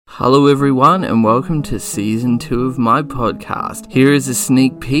Hello everyone and welcome to season 2 of my podcast. Here is a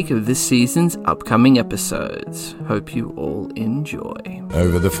sneak peek of this season's upcoming episodes. Hope you all enjoy.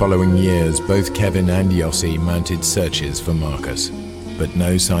 Over the following years, both Kevin and Yossi mounted searches for Marcus, but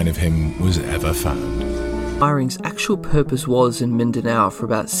no sign of him was ever found. Iring's actual purpose was in Mindanao for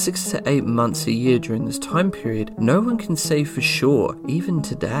about 6 to 8 months a year during this time period. No one can say for sure, even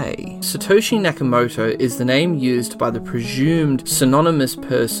today. Satoshi Nakamoto is the name used by the presumed synonymous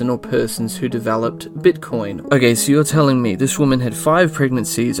person or persons who developed Bitcoin. Okay, so you're telling me this woman had 5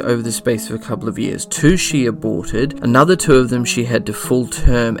 pregnancies over the space of a couple of years. 2 she aborted, another 2 of them she had to full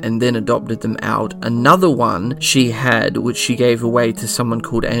term and then adopted them out. Another one she had, which she gave away to someone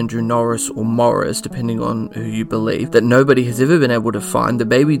called Andrew Norris or Morris, depending on who you believe, that nobody has ever been able to find. The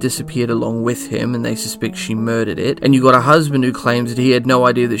baby disappeared along with him and they suspect she murdered it. And you got a husband who claims that he had no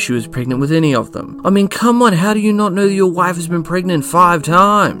idea that she was pregnant with any of them. I mean, come on, how do you not know that your wife has been pregnant 5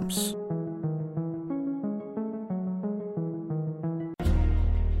 times?